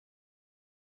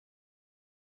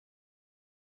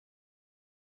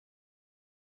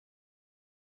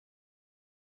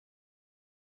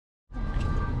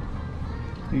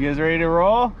You guys ready to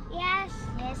roll? Yes.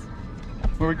 Yes.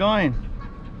 Where are we going?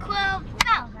 Quail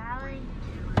Valley.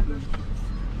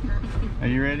 Are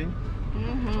you ready?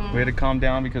 We had to calm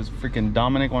down because freaking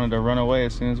Dominic wanted to run away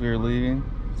as soon as we were leaving.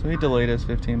 So he delayed us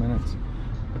 15 minutes.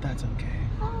 But that's okay.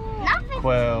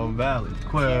 Quail Valley,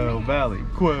 Quail Valley,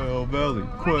 Quail Valley,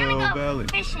 Quail Valley.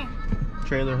 Fishing.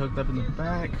 Trailer hooked up in the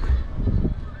back.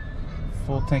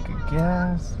 Full tank of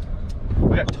gas.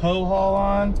 We got tow haul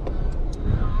on.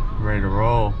 Ready to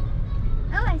roll.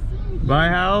 Oh, I see. Buy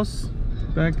house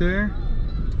back there.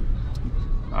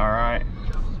 All right.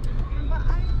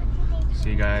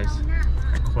 See you guys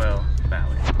at Quail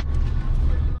Valley.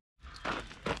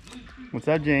 What's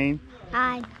that, Jane?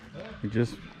 Hi. We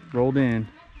just rolled in.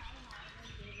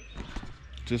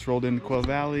 Just rolled into Quail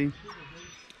Valley.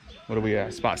 What are we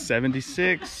at? Spot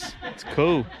 76. It's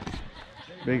cool.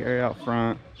 Big area out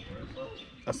front.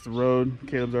 That's the road.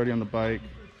 Caleb's already on the bike.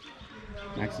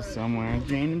 Max is somewhere.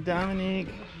 Jane and Dominic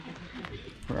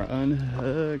are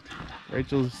unhooked.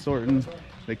 Rachel's sorting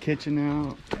the kitchen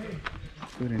out.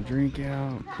 Food and drink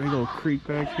out. Big old creek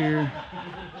back here.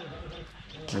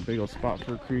 Or a big old spot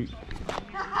for a creek.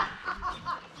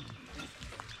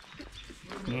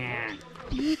 Yeah.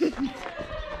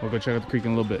 We'll go check out the creek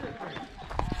in a little bit.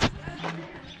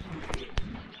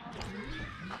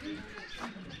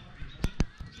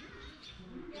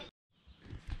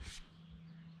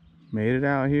 Made it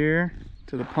out here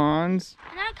to the ponds.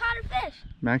 And I caught a fish.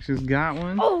 Max just got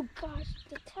one. Oh gosh,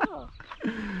 the tail.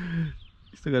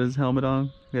 He still got his helmet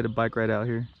on. We had a bike ride out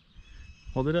here.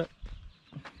 Hold it up.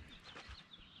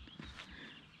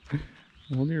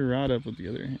 Hold your rod up with the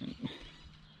other hand.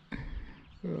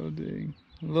 Oh dang.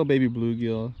 A little baby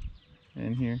bluegill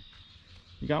in here.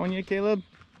 You got one yet, Caleb?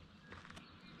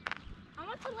 I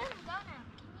want to let him go now.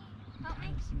 Can you help me?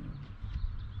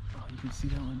 Oh, you can see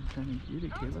that one trying to get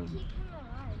it, I want Caleb. to keep him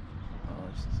alive. Oh,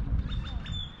 it's just...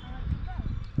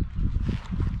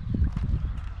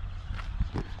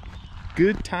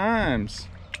 Good times.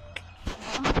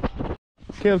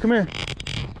 Caleb, come here.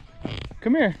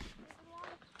 Come here.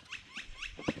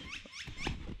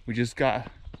 We just got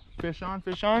fish on,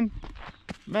 fish on.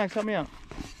 Max, help me out.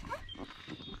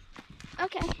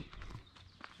 Okay.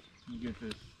 Let me get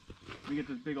this. Let me get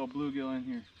this big old bluegill in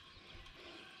here.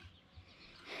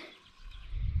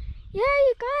 Yeah,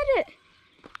 you got it.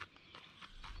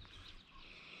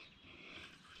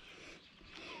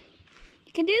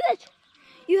 You can do this.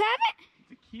 You have it?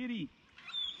 It's a kitty.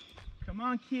 Come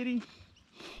on, kitty.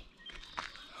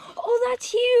 Oh,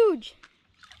 that's huge.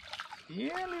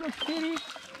 Yeah, little kitty.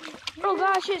 Oh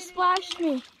gosh, it splashed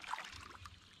me.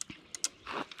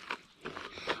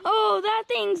 Oh, that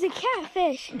thing's a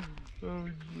catfish. Oh, look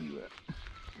at that.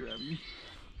 Grab you.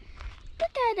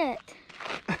 Look at it.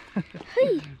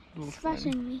 Hey,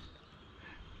 splashing me.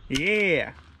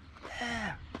 Yeah.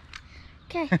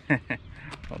 Okay.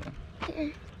 Hold on.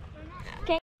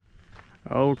 Okay.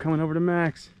 Oh, we're coming over to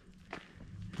Max.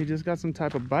 He just got some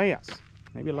type of bass.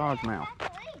 Maybe a largemouth.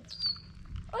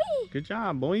 Good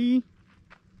job, boy.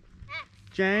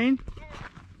 Jane.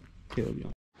 Killed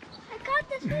you. I caught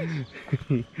this fish.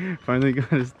 He finally got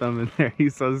his thumb in there.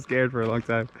 He's so scared for a long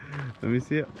time. Let me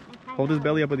see it. Hold his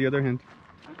belly up with the other hand.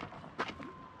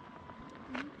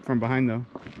 From behind though.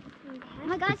 Oh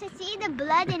my gosh, I see the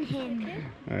blood in him.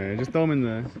 Alright, just throw him in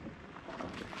the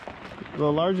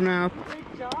little largemouth.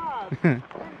 Good job.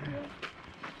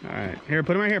 Alright, here,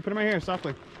 put him right here. Put him right here,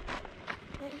 softly.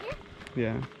 Right here?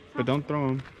 Yeah, but don't throw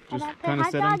him. Just And I put kind of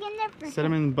hot set dog him. in there for Set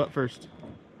him in the butt first.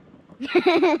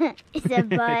 It's a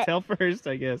butt. Tail first,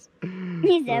 I guess.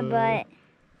 He's a butt.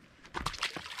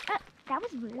 Oh, that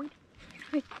was rude.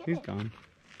 He's gone.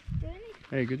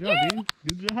 Hey, good job, dude.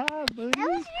 Good job, buddy. That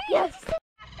was yes.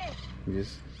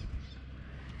 Just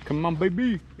come on, baby.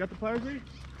 You got the pliers ready?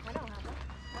 I don't have it.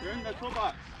 They're in the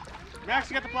toolbox. Max,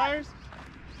 you got the pliers?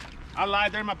 I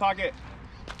lied. They're in my pocket.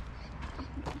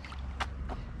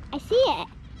 I see it.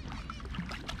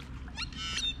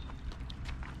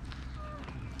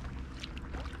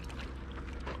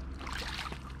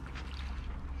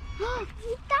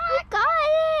 You got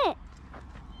it!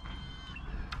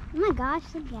 Oh my gosh,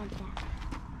 look at that.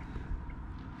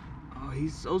 Oh,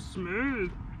 he's so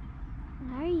smooth.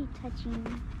 Why are you touching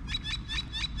me?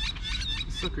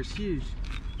 This sucker's huge.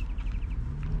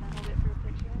 Hold it for a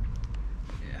picture.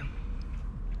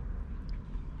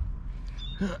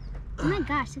 Yeah. Oh my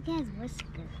gosh, look at his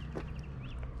whisker.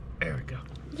 There we go.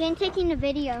 Jane taking the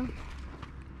video.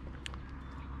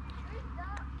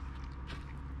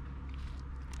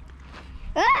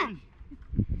 Ah!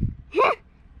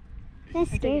 That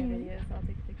scared me. Videos, I'll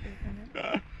take a picture from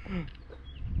it.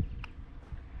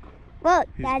 Look,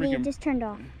 He's Daddy, it freaking- just turned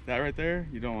off. That right there,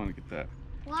 you don't want to get that.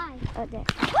 Why? Oh, there.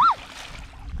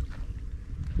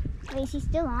 Wait, is he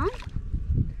still on?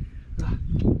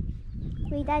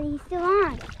 Wait, Daddy, he's still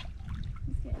on.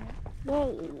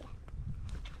 Yay.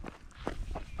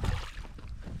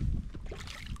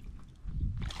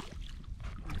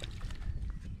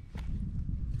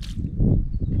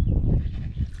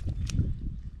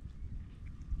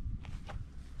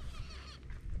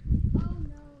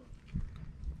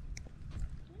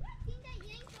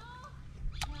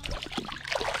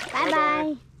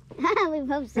 Bye-bye. We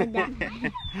both said that.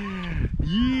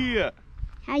 Yeah.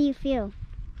 How you feel?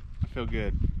 I feel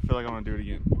good. I feel like I want to do it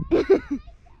again.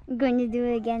 I'm going to do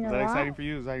it again Is a that lot. exciting for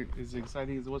you? Is it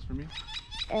exciting as it was for me?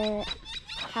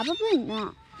 Probably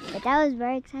not. But that was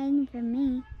very exciting for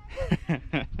me.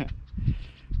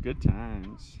 Good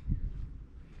times.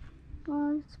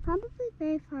 Well, it's probably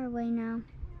very far away now.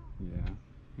 Yeah,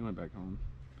 he went back home.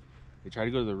 They tried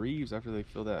to go to the reefs after they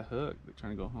filled that hook. They're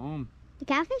trying to go home. The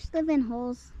catfish live in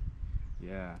holes.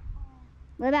 Yeah.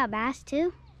 What about bass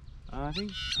too? I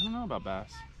don't know about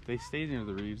bass. They stay near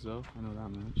the reefs though. I know that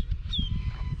much.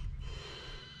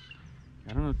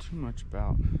 I don't know too much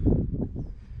about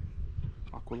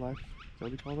aqualife. Is that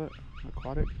what they call that?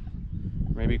 Aquatic?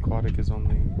 Maybe aquatic is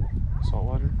only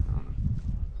saltwater? I don't know.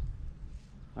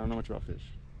 I don't know much about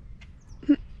fish.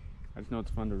 I just know it's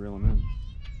fun to reel them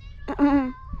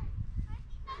in.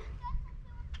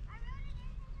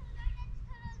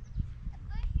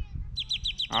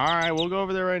 Alright, we'll go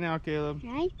over there right now, Caleb.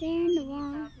 Right there in the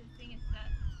wall.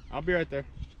 I'll be right there.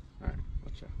 Alright,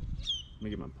 watch out. Let me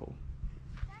get my pole.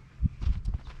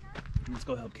 Let's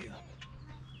go help Caleb.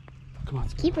 Come on,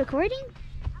 let's go. Keep recording?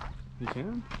 You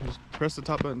can? Just press the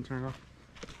top button and turn it off.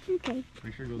 Okay.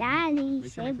 Make sure it goes Daddy, Make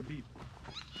sure say it makes a beep.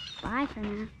 bye for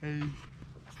now. Hey.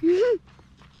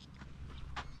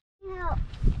 Help.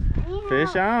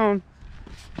 Fish on.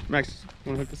 Max,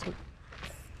 wanna hook this up?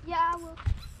 Yeah, I will.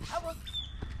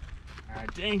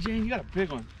 Alright, dang, Jane, you got a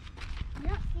big one. You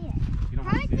don't see it. You don't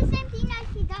Probably want to the see it. same thing as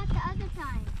she got the other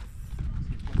time.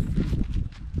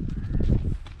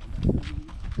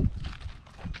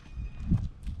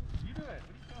 You do it.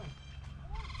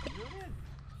 What are you doing?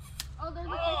 Oh, there's a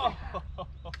fish.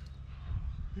 Oh!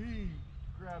 He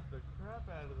grabbed the crap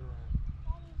out of that.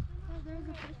 Oh, there's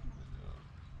a fish.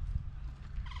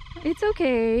 It's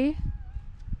okay.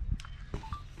 I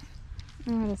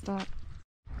don't know how to stop.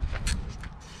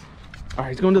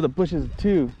 Alright, he's going to the bushes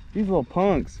too. These little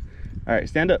punks. Alright,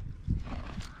 stand up.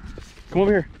 Come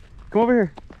over here. Come over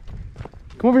here.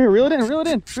 Come over here. Reel it in. Reel it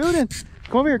in. Reel it in.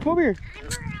 Come over here. Come over here.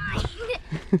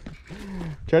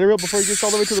 Try to reel before he gets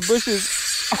all the way to the bushes.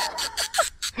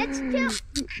 It's two.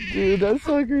 Dude, that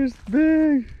sucker's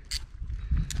big.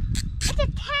 It's a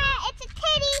cat. It's a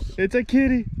kitty. It's a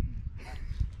kitty.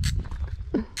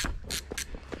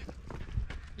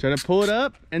 Try to pull it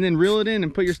up and then reel it in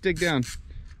and put your stick down.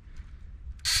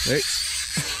 Right.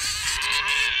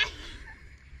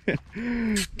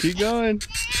 Keep going.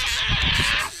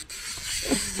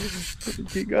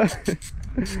 Keep going.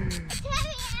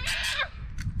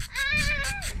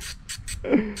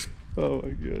 Oh my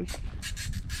gosh.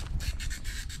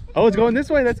 Oh, it's going this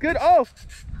way. That's good. Oh.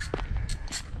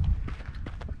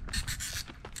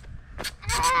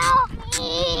 Help me.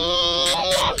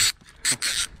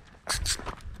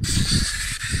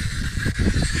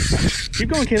 Keep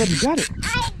going, Caleb. You got it.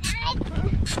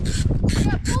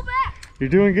 Yeah, pull back. You're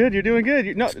doing good. You're doing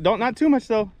good. No, not too much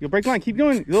though. You'll break line. Keep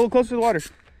going. A little closer to the water.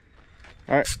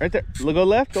 All right, right there. Go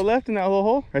left in that little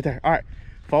hole. Right there. All right,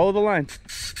 follow the line.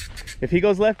 If he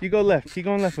goes left, you go left. Keep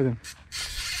going left with him.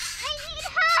 I need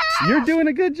help. You're doing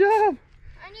a good job.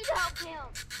 I need to help him.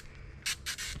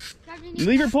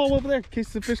 Leave your pole over there in case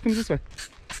the fish comes this way.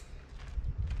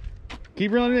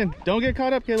 Keep reeling it in. Don't get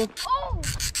caught up, Caleb. Oh,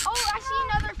 I see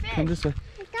another fish. Come this way.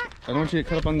 I don't want you to get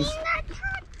caught up on this.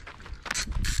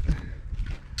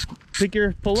 Pick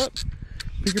your pole up.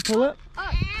 Pick your pole up.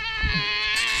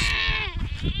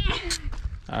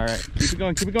 All right, keep it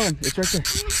going. Keep it going. It's right there.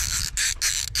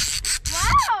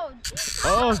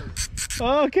 Wow.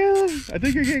 Oh, Caleb. I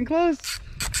think you're getting close.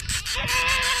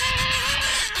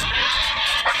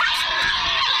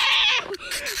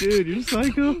 Dude, you're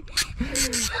psycho.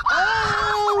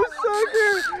 Oh,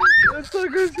 sucker. That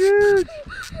sucker's huge.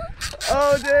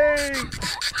 Oh, dang.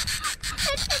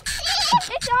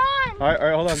 It's on. All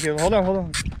right, hold on, Caleb. Hold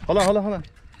on.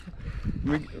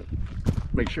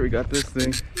 Make sure we got this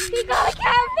thing. He got a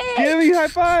catfish. Give me a high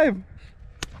five.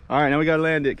 All right, now we gotta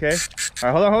land it, okay?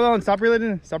 All right, hold on. Stop reeling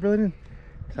in. It's good,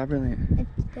 I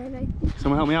think.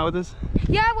 Someone help me out with this?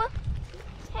 Yeah, I will.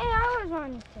 Hey, I was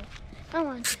on this. I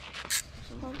want to.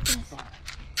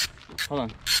 Hold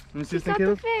on. Let me see this He thing, caught the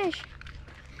Caleb. fish.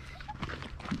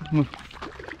 Come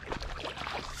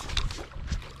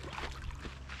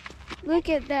Look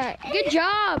at that. Good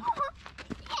job.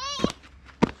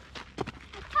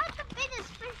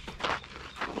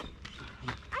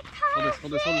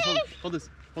 Hold this.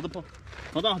 Hold the pole.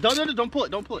 Hold on. Don't pull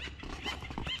it. Don't pull it.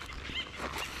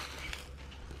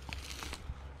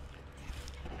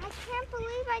 I can't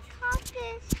believe I caught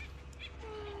this.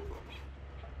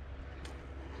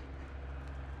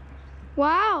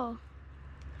 Wow.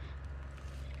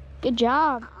 Good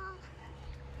job.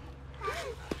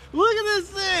 Look at this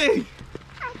thing.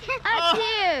 That's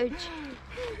huge.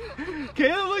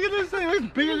 Caleb, look at this thing.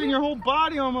 It's bigger than your whole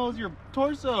body almost. Your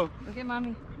torso. Look at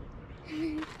mommy.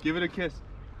 Give it a kiss.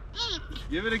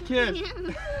 Give it a kiss.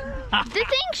 The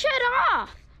thing shut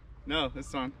off. No,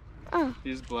 it's on. Oh.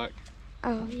 He's black.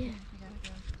 Oh, yeah.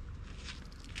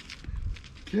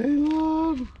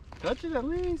 Caleb, touch it at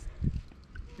least.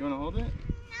 You want to hold it?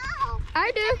 No.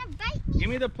 I do. It's gonna bite me. Give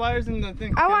me the pliers and the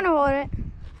thing. I want to hold it.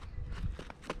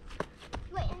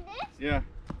 Wait, and this? Yeah.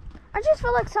 I just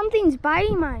feel like something's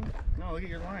biting mine. No, look at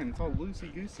your line. It's all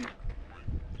loosey goosey.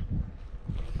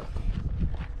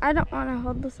 I don't want to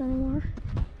hold this anymore.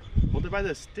 Hold it by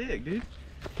the stick, dude.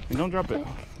 And don't drop it.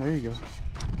 There you go.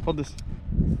 Hold this.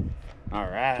 All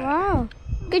right. Wow.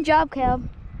 Good job, Caleb.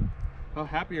 How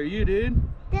happy are you, dude?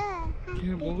 Duh.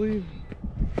 Can't believe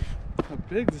how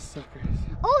big this sucker is.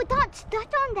 Oh, that's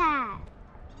on that.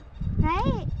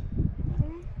 Right?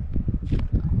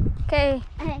 Okay.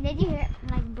 And did you hear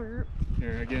it like burp?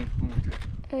 Here, again.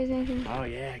 Oh,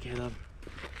 yeah, Caleb.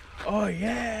 Oh,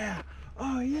 yeah.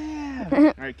 Oh, yeah.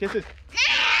 All right, kiss it.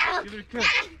 Give it a kiss.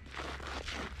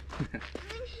 All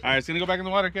right, it's going to go back in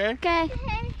the water, okay? Okay.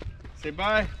 Say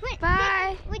bye. Wait,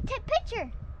 Bye. Wait, take a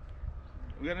picture.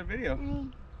 We got a video.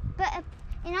 But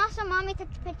and also, mommy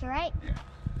took the picture, right?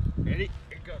 Ready?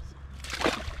 Here it goes.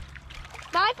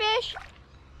 Bye, fish.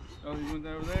 Oh, he went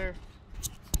over there.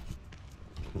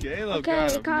 Caleb Okay,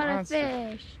 got we a caught monster.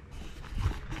 a fish.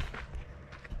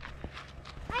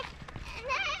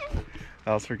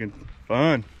 That was freaking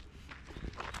fun.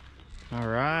 All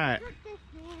right. This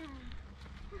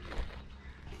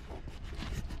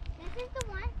is the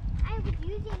one I was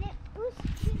using it.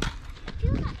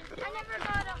 I never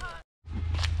got a hot.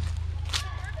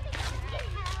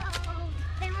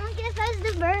 They won't give us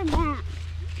the bird back.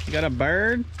 You got a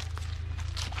bird?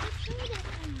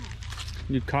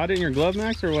 You caught it in your glove,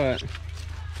 Max, or what?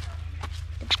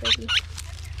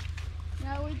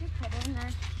 No, we just put it in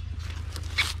there.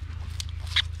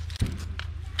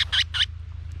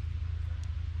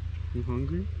 You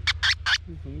hungry?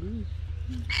 You hungry?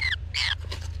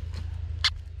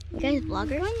 You guys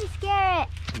vloggers? I'm going to scare it.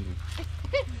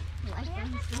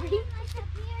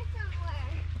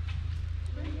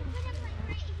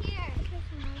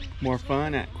 More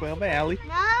fun at Quail Valley.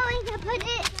 No, we can put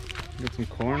it Get some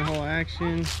cornhole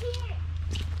action.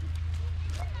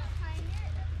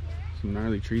 Some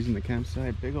gnarly trees in the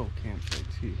campsite. Big old campsite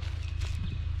too.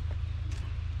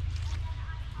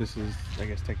 This is, I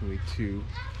guess, technically 2.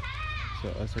 So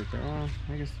us right there. Oh,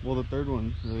 I guess, well, the third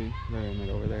one really right in it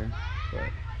over there. But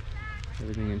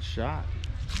everything in shot.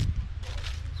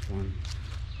 This one.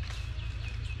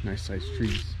 Nice sized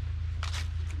trees.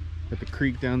 Got the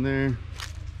creek down there.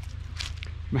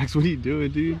 Max, what are you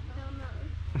doing, dude?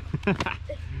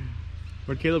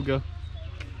 Where'd Caleb go?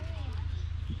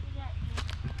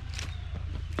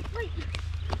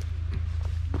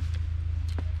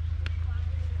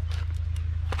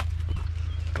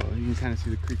 Oh, you can kind of see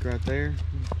the creek right there.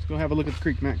 Let's go have a look at the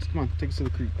creek, Max. Come on, take us to the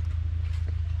creek.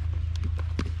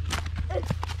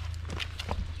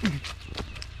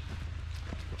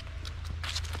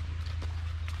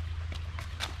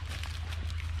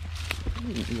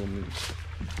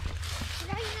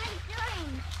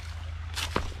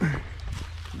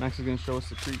 Max is gonna show us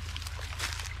the creek.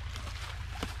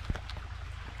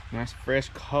 Nice, fresh,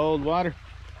 cold water.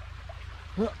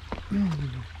 Daddy,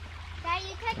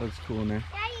 you catch, Looks cool in there.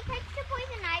 Daddy, you catch the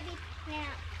poison ivy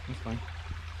plant. That's fine.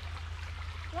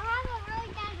 We'll have a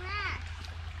really bad rat.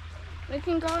 We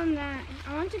can go in that. I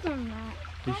want to go in that.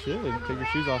 You should. Take your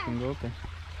shoes off and go up there.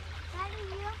 Daddy,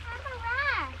 you have a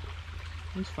rat.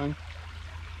 It's fine.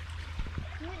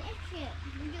 You would itch it.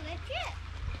 Would you itch it?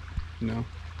 No.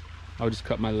 I'll just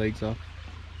cut my legs off.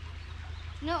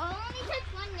 No, I only touch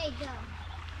one leg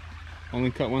though. Only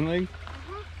cut one leg?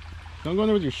 Don't go in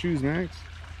there with your shoes, Max.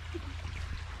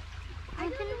 I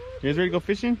can... You guys ready to go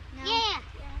fishing? No. Yeah.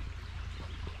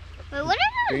 Wait, what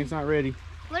are Dane's not ready.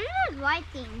 those white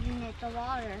things in it, the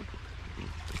water?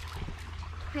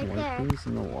 Right White there. things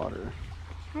in the water.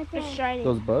 Right It's there. shiny.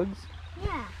 Those bugs?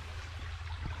 Yeah.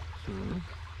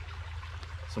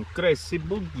 Some crazy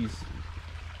boogies.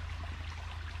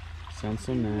 Sounds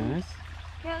so nice.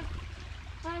 Because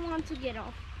I want to get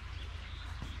off.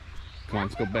 Come on,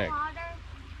 let's go back. Water.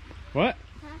 What?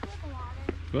 Can I take the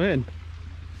water? Go ahead.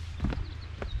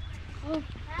 Oh,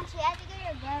 actually, I have to get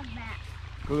your glove back.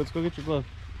 Go, let's go get your glove.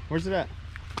 Where's it at?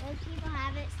 Those people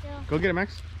have it still. Go get it,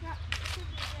 Max. No,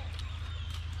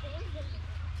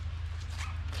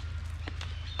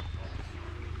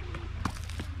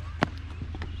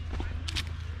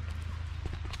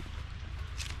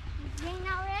 is Jane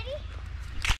not ready?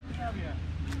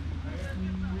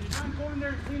 I'm going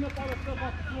there to clean up all the stuff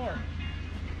off the floor.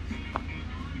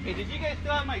 Hey, did you guys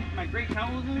still have my great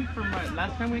towels in from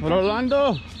last time we came?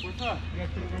 Rolando. What's up?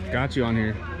 Got you on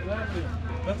here.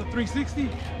 That's a 360.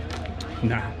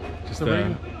 Nah, just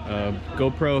a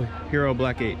GoPro Hero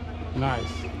Black 8.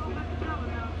 Nice.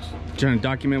 Trying to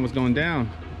document what's going down.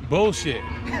 Bullshit.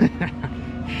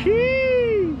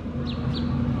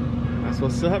 That's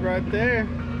what's up right there.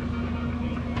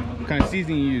 What kind of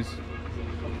seasoning you use?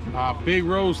 Big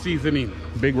Rose seasoning.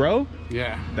 Big Row?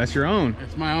 Yeah, That's your own.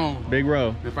 it's my own. Big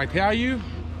Row. If I tell you,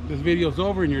 this video's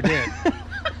over and you're dead.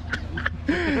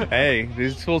 Hey,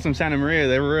 these fools from Santa Maria,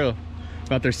 they were real.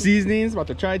 About their seasonings, about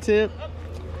their tri-tip.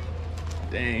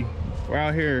 Dang, we're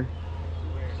out here.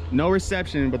 No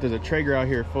reception, but there's a Traeger out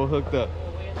here, full hooked up.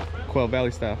 Quail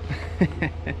Valley style.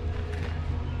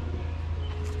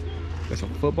 Got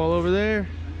some football over there.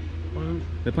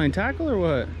 They playing tackle or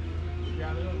what?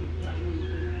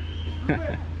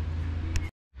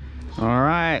 All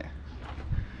right,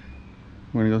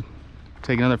 we're gonna go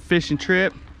take another fishing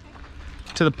trip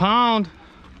to the pond.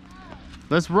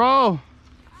 Let's roll.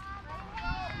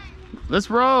 Let's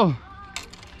roll.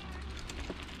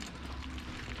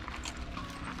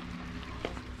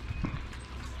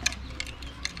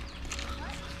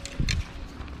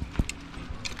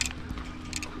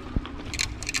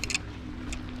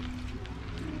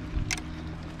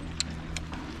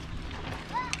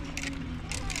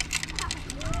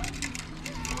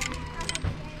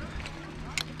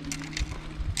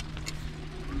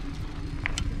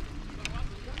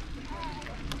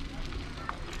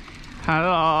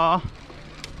 Hello.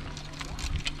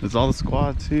 There's all the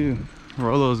squad too.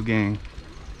 Rolo's gang.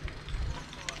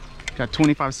 Got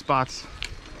 25 spots.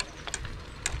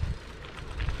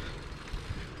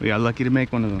 We got lucky to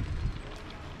make one of them.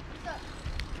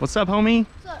 What's up, homie?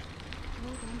 What's up?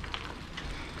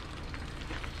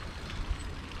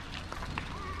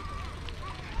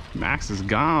 Max is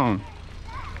gone.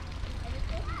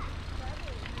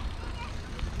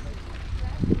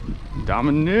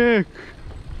 Dominic.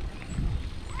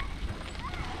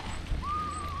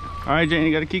 All right, Jane,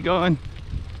 you gotta keep going.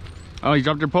 Oh, you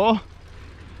dropped your pole?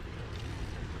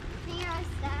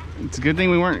 It's a good thing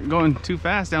we weren't going too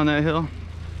fast down that hill.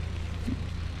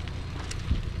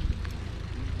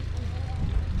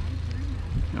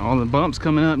 All the bumps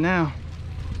coming up now.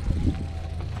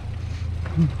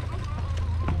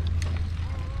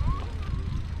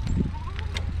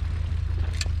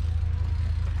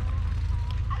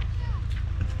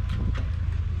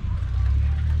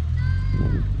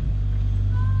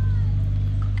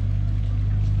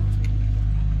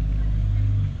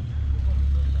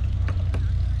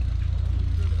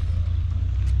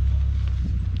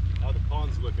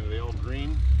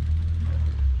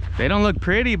 They don't look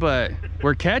pretty, but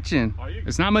we're catching.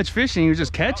 It's not much fishing, you're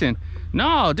just catching.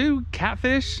 No, dude,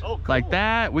 catfish like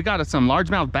that. We got some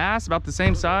largemouth bass about the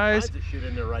same size.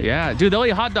 Yeah, dude, they'll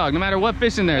eat hot dog no matter what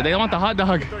fish in there. They want the hot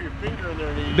dog.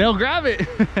 They'll grab it.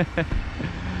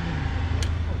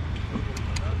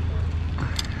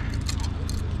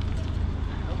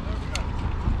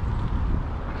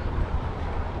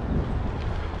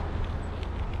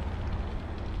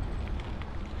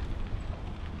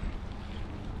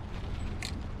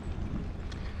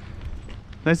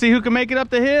 Let's see who can make it up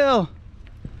the hill.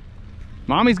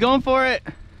 Mommy's going for it.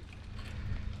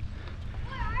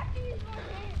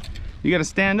 You gotta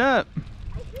stand up.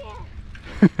 I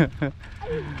can't. I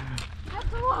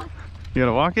have to walk. You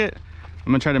gotta walk it?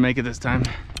 I'm gonna try to make it this time.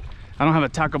 I don't have a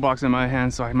tackle box in my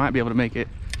hand, so I might be able to make it.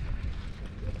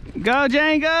 Go,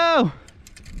 Jane, go!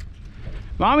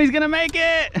 Mommy's gonna make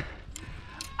it!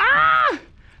 Ah!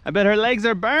 I bet her legs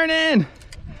are burning.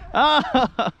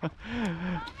 Oh!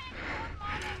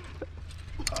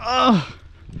 Oh,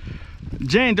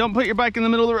 Jane, don't put your bike in the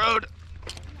middle of the road.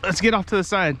 Let's get off to the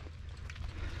side.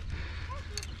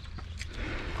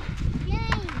 Yay!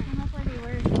 That's where they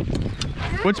were.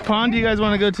 Which pond do you guys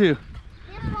want to go to?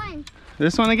 This one.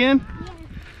 This one again? Yeah.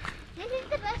 This is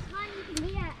the best one you can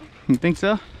be at. You think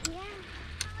so? Yeah.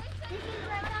 This is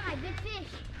where I got my big fish.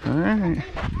 All right.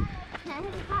 That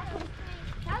is a hot one.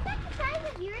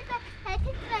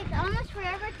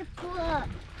 Look.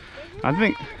 I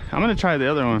think I'm gonna try the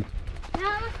other one.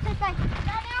 Now it looks like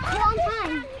a long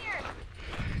time.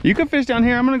 You can fish down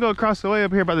here. I'm gonna go across the way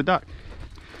up here by the dock.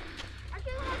 I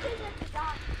can help you with the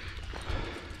dock.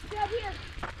 Get up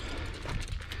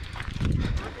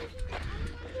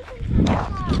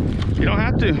here. You don't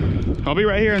have to. I'll be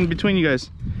right here in between you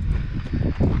guys.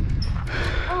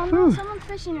 Oh no, Whew. someone's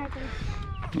fishing right there.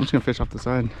 I'm just gonna fish off the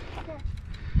side.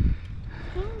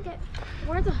 Can you get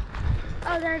where the?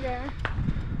 Oh, they're there.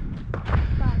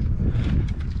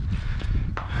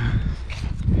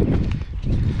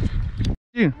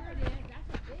 You.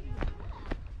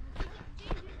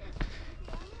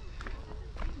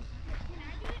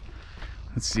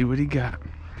 Let's see what he got.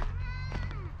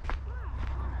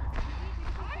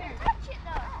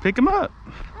 Pick him up.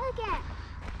 Look at.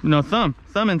 No, thumb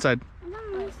inside.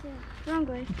 Wrong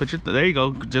way. Put your, there you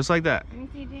go, just like that.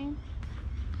 Hey.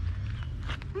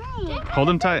 Hold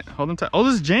him tight, hold him tight. Oh,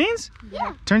 this is Jane's?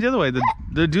 Yeah. Turn the other way,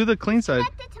 do the clean side.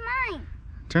 Connect it to mine.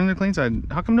 Turn the clean side.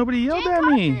 How come nobody yelled Jane at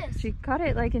caught me? this. She caught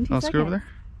it like in 2 Oh, seconds. screw over there.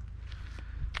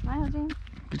 Smile, Jane.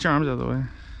 Get your arms out of the way.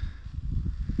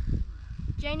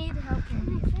 Jay needs help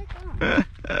here.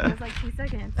 It was like 2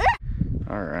 seconds.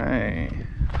 All right.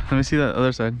 Let me see that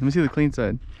other side. Let me see the clean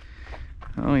side.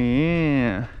 Oh,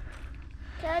 yeah.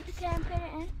 Can I put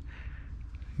it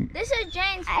in? This is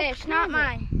Jane's fish, not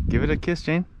mine. Give it a kiss,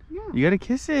 Jane. No. You gotta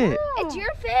kiss it. It's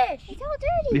your fish. It's all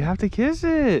dirty. You have to kiss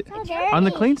it. It's all dirty. On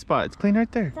the clean spot. It's clean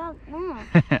right there. It's all, no.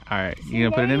 All right. You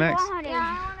gonna put it in next? Yeah, I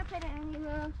want to put it in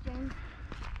the Jane.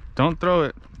 Don't throw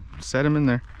it. Set him in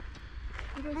there.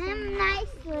 Him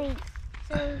nicely.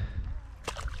 So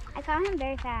I caught him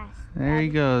very fast. There he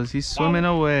goes. He's swimming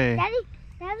away. Daddy,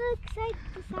 that looks like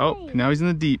the side. Oh, now he's in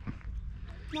the deep.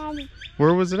 Daddy.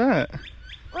 Where was it at?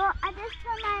 Well, I just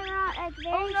put my rod like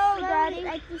very Oh, no, slowly. Daddy.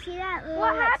 Like you see that little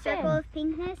What like, happened? circle of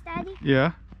pinkness, Daddy?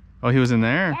 Yeah. Oh, he was in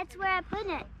there. That's where I put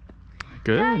it.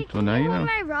 Good. Daddy, Well, can now you hold know.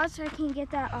 my rod so I can get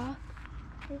that off?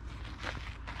 Oh,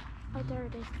 there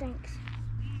it is. Thanks.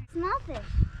 Small fish.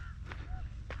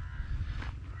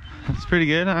 That's pretty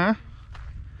good, huh?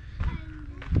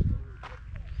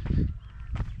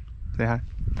 Say hi.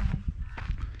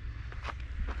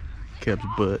 Caleb's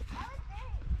butt.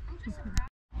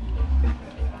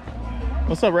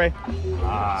 What's up, Ray?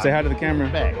 Say hi to the camera.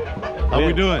 How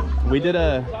we doing? We did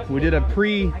a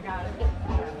pre-light,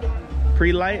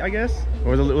 I guess,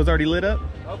 or was it already lit up?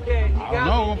 I don't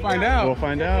know. We'll find out. We'll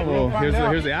find out. Well,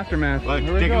 here's the aftermath. Look,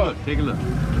 take a look. Take a look.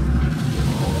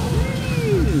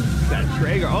 That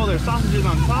Traeger. Oh, there's sausages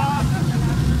on top.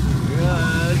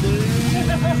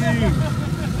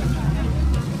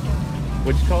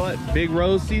 What you call it? Big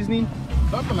Rose seasoning?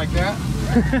 Something like that.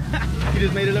 You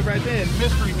just made it up right then.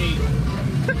 Mystery meat.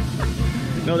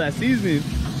 No, that seasoning.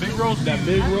 Big roast. That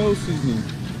Big Rose seasoning.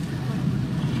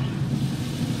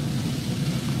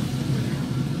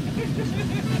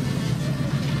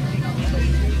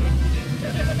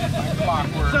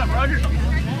 What's up, Roger?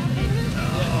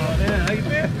 Oh, man, how you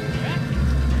been?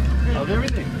 How's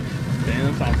everything? Man,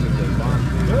 them sausages are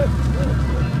bomb. Good.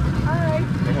 Alright.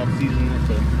 They help season up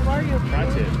the How are you?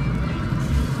 tri-tip.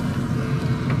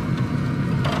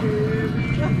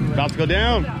 About to go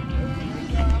down.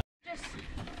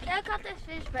 Dad caught this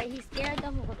fish, but he's scared to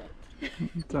hold it.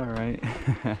 It's all right.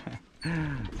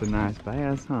 It's a nice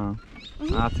bass, huh?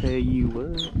 I'll tell you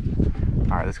what.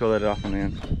 All right, let's go let it off on the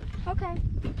end. Okay.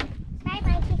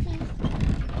 Bye-bye, kitties.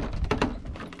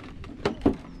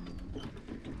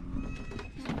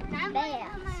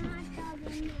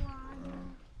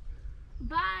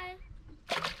 Bye.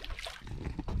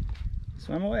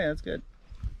 Swim away, that's good.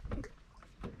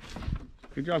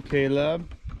 Good job, Caleb.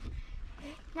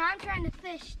 Now I'm trying to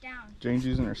fish down. Jane's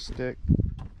using her stick.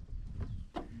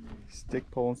 Stick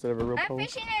pole instead of a real I'm pole.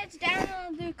 fishing it, it's down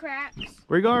on the cracks.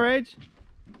 Where you going, Rage?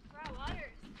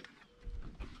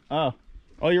 Oh.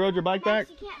 Oh, you rode your bike back?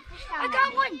 Max, you can't fish down I there.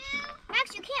 got one.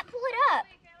 Max, you can't pull it up.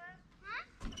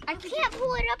 I can't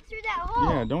pull it up through that hole.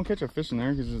 Yeah, don't catch a fish in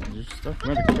there because you're stuck.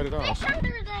 You have to cut it off. Fish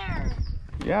under there.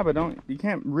 Yeah, but you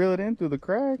can't reel it in through the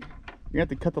crack. You have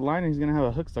to cut the line and he's going to have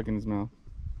a hook stuck in his mouth.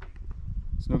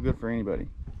 It's no good for anybody.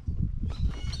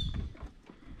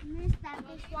 Missed that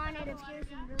fish wanted to pierce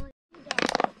him really.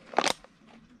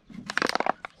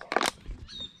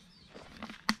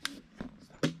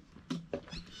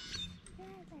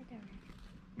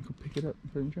 Go pick it up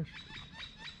and put it in the trash.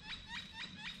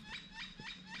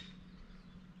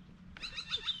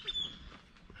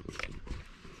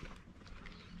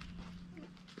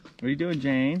 What are you doing,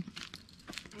 Jane?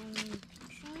 I'm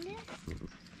fixing this.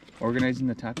 Organizing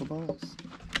the tackle box.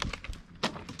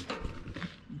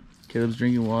 Caleb's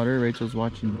drinking water. Rachel's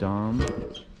watching Dom.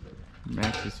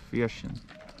 Max is fishing.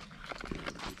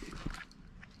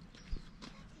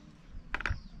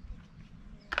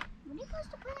 What are you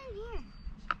supposed to put in here?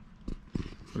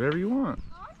 Whatever you want.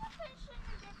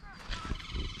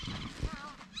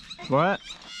 What?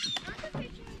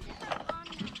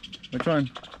 Which one?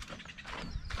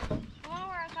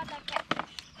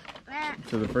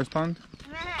 To the first pond?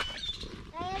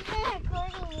 I have been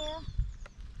recording you.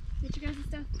 Get your guys'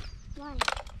 stuff. Why?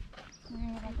 We're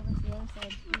gonna go back over to the other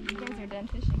side. You guys are done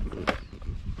fishing.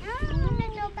 So. I want to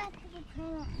go back to the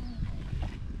planet.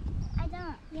 I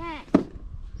don't. Yes.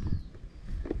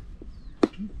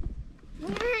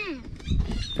 Yeah.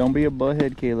 Don't be a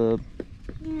butthead, Caleb.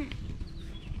 Yeah.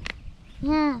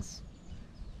 Yes.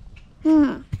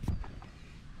 Hmm.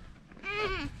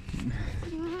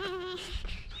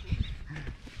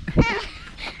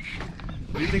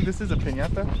 Do you think this is a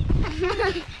piñata?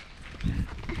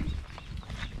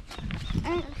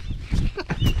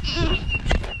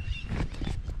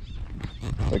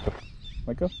 Let go.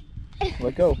 Let go.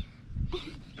 Let go.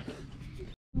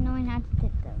 Knowing how to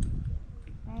tip them,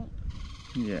 right?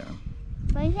 Yeah.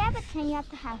 But if you have a tin, you have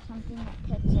to have something that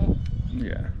tips it.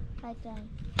 Yeah. Like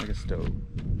Like a stove.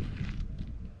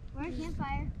 or a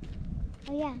campfire.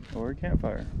 Oh yeah. Or a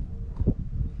campfire.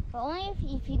 But only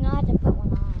if you know how to put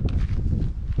one on.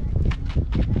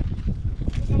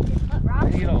 Just like just put Why rocks.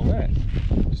 do you get all wet?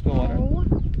 Just put water. No.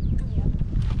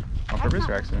 On purpose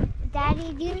or accident?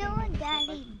 Daddy, do you know what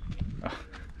Daddy? Oh.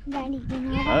 Daddy, do you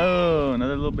know what? Oh,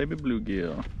 another little baby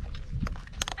bluegill.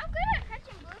 I'm good at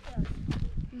catching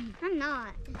bluegills. I'm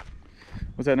not.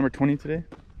 Was that number 20 today?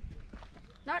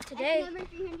 Not today. That's number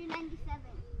 397.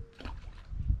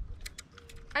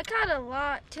 I caught a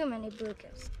lot, too many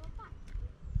bluegills.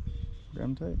 Grab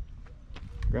 'em tight.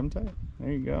 Grab 'em tight.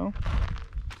 There you go.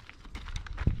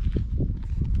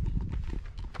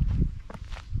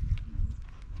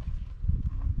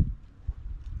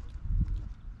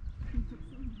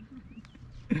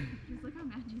 Just look how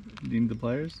mad you look. Do you need the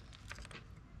pliers?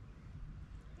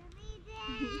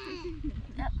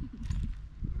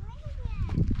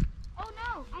 Oh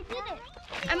no, I did it.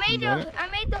 I I got it?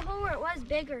 made the hole where it was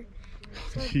bigger.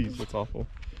 Jeez, that's awful.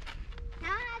 Now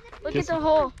it has a Look Kiss at the it.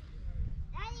 hole.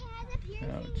 Daddy has a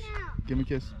piercing Ouch. now. Give me a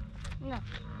kiss.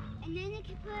 And then it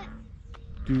can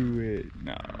put. Do it.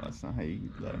 No, that's not how you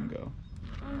let him go.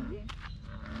 Oh,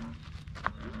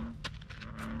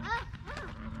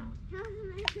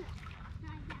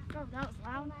 Oh, that was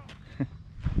loud.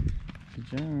 Good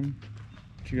job.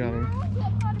 What you got her?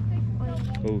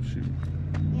 Oh, shoot.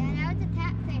 Yeah, now it's a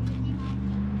catfish.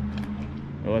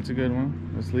 Oh, that's a good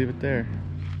one. Let's leave it there.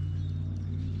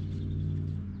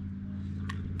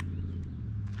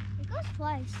 It goes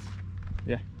twice.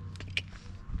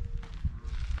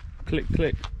 Click,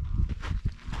 click.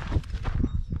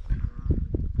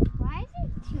 Why is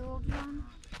there two of them?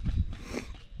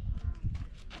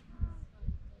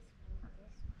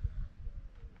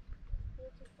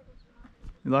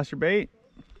 You lost your bait?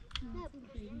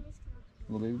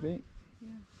 Little baby bait?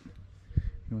 Yeah.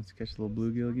 He wants to catch the little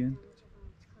bluegill again?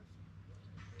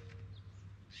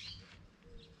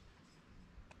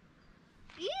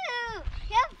 Ew!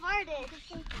 He farted.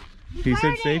 He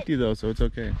said farted. safety though, so it's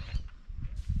okay.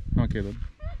 Come on, Caleb.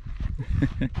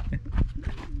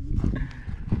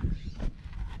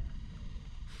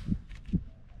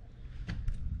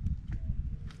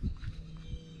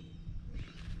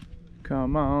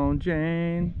 Come on,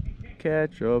 Jane,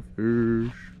 catch a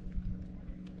fish.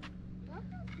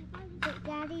 But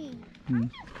Daddy, Hmm.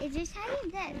 is this how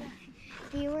you get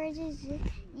viewers?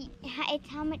 It's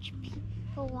how much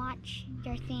people watch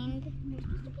your thing?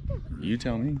 You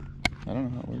tell me. I don't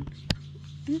know how it works.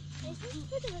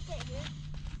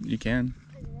 You can.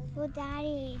 Well,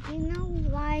 Daddy, do you know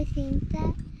why I think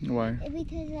that? Why? It's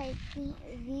because like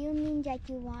view means like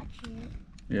you watch it.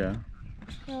 Yeah.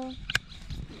 So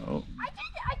Oh. I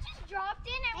just dropped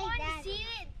in and Hey, wanted Dad. to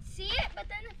see it, but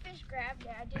then the fish grabbed it.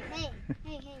 I didn't.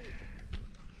 hey.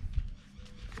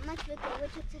 I'm like, which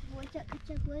woods and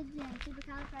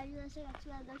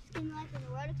supercalifragilisticexpialidocious came to life and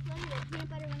the world exploded and peanut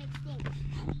butter went extinct.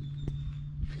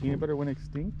 Peanut butter went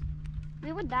extinct?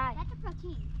 We would die. That's a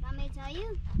protein. Want me to tell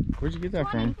you? Where'd you get that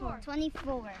from?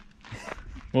 24.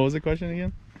 What was the question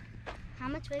again? How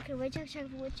much weight could woodchuck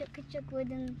wood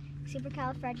and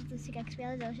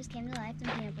supercalifragilisticexpialidocious came to life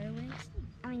and peanut butter went extinct?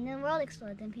 I mean, the world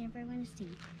exploded and peanut butter went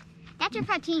extinct. That's your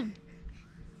protein.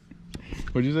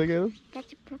 What'd you say, Caleb?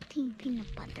 That's your protein,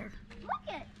 peanut butter.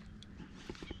 Look it.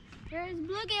 There's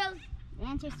bluegills. The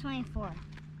answer is 24.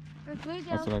 There's That's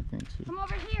bluegills. what I think too. Come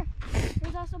over here.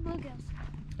 There's also bluegills.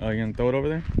 Oh, you gonna throw it over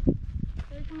there?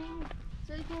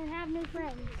 So you can have new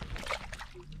friends.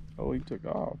 Oh, he took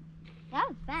off. That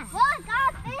was fast. Look, I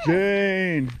got a fish.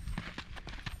 Jane.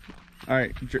 All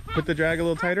right, put the drag a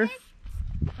little tighter.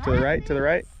 To the right, to the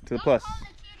right, to the plus.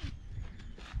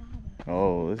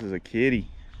 Oh, this is a kitty.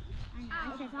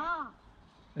 It's off.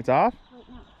 It's off? Wait,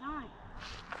 no, it's on.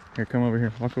 Here, come over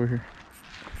here. Walk over here.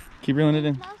 Keep reeling it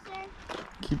in. Closer.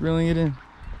 Keep reeling it in.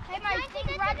 Hey, my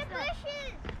big rock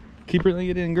Keep reeling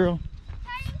it in, girl.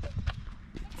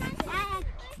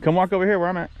 Come walk over here where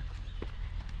I'm at.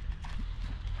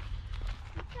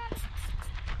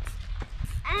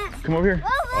 Come over here.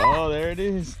 Oh, there it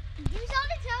is. You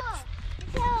saw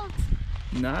the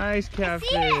toe. Nice catfish.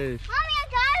 See it? Mommy, I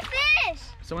got a fish.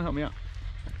 Someone help me out.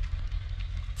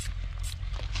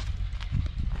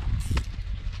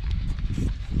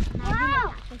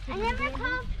 Wow. I never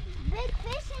caught big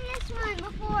fish in this one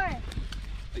before.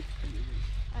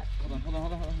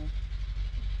 Hold on.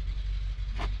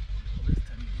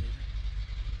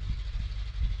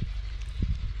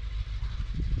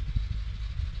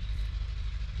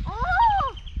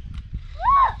 Oh!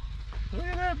 Look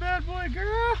at that bad boy,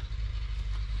 girl.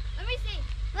 Let me see.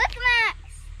 Look,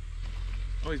 Max.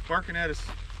 Oh, he's barking at us.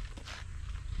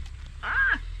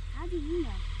 Ah! How do you know?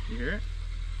 You hear it?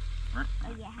 Oh,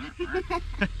 yeah.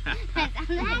 That sounds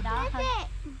like a dog. Max, it.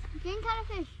 Jane caught a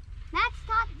fish. Max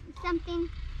caught something,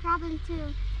 probably too.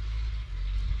 You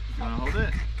wanna hold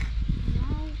it? No.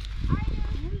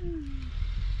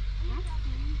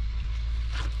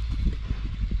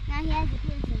 Now he has a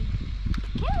piercing.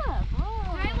 Caleb!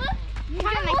 Oh. Can I look? You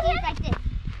have my teeth like this.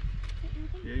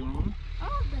 Yeah, you wanna hold him?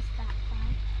 Oh, the fat guy.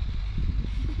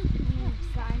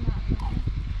 Sign up.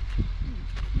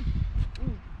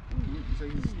 Looks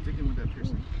like he's sticking with that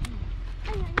piercing.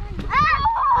 Oh!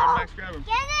 Grab Max, grab him.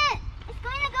 Get it! It's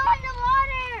going to go in the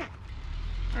water!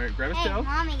 Alright, grab his Hey, tail.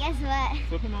 Mommy, guess what?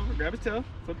 Flip him over. Grab his tail.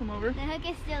 Flip him over. The hook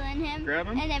is still in him. Grab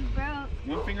him. And then broke.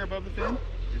 One finger above the fin.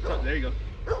 There you go.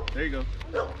 There you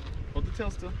go. Hold the tail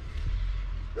still.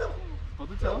 Hold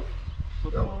the tail.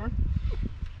 Flip him over.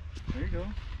 There you go.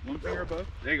 One finger above.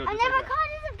 There you go. I Just never like that.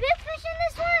 caught a big fish in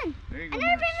this one. There you I go.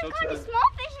 never Max. even Show caught to a the- small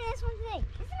fish in this one today.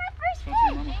 This is my first Show to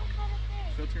your fish. mama.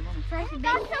 Show it to your mama. First big.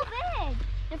 Got so big.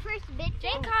 The first big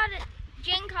Jane fish. caught it.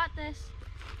 Jane caught this. Is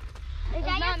It's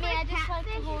that not your me. I first just like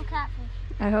the catfish? whole catfish.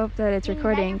 I hope that it's Is that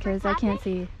recording your because first I can't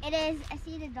catfish? see. It is. I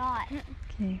see the dot.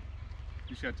 Okay. You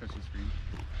just gotta touch the screen.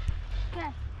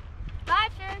 Bye,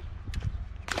 Finn.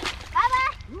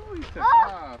 Bye-bye. Ooh, he took Oh!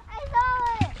 off. I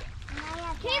saw it.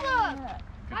 Caleb,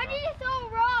 why did you throw a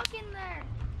rock in there?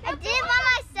 I did it by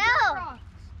myself. Rocks.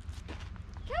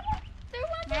 Caleb, there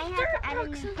was Now you have to add a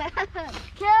new hook.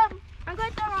 Caleb, I'm going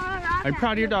to throw a rock. I'm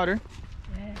proud of your daughter.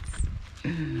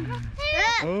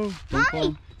 Oh, don't fall.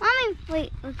 Mommy, Mommy,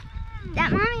 wait, look.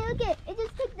 That Mommy, look it. It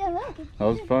just took the hook. That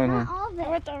was fun, Not huh? all of it.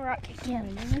 With the rock.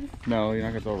 No, you're not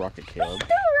gonna throw a rock at Caleb.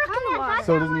 Mommy, I caught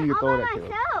So it that doesn't mean you one throw it all at by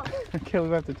Caleb. myself.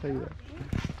 Caleb, I have to tell you that.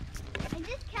 I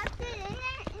just kept it in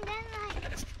there and then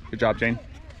like. Good job, Jane.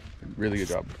 Really good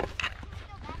job. Okay,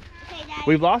 Daddy.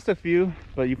 We've lost a few,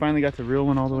 but you finally got to reel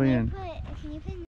one all the way in. Can you put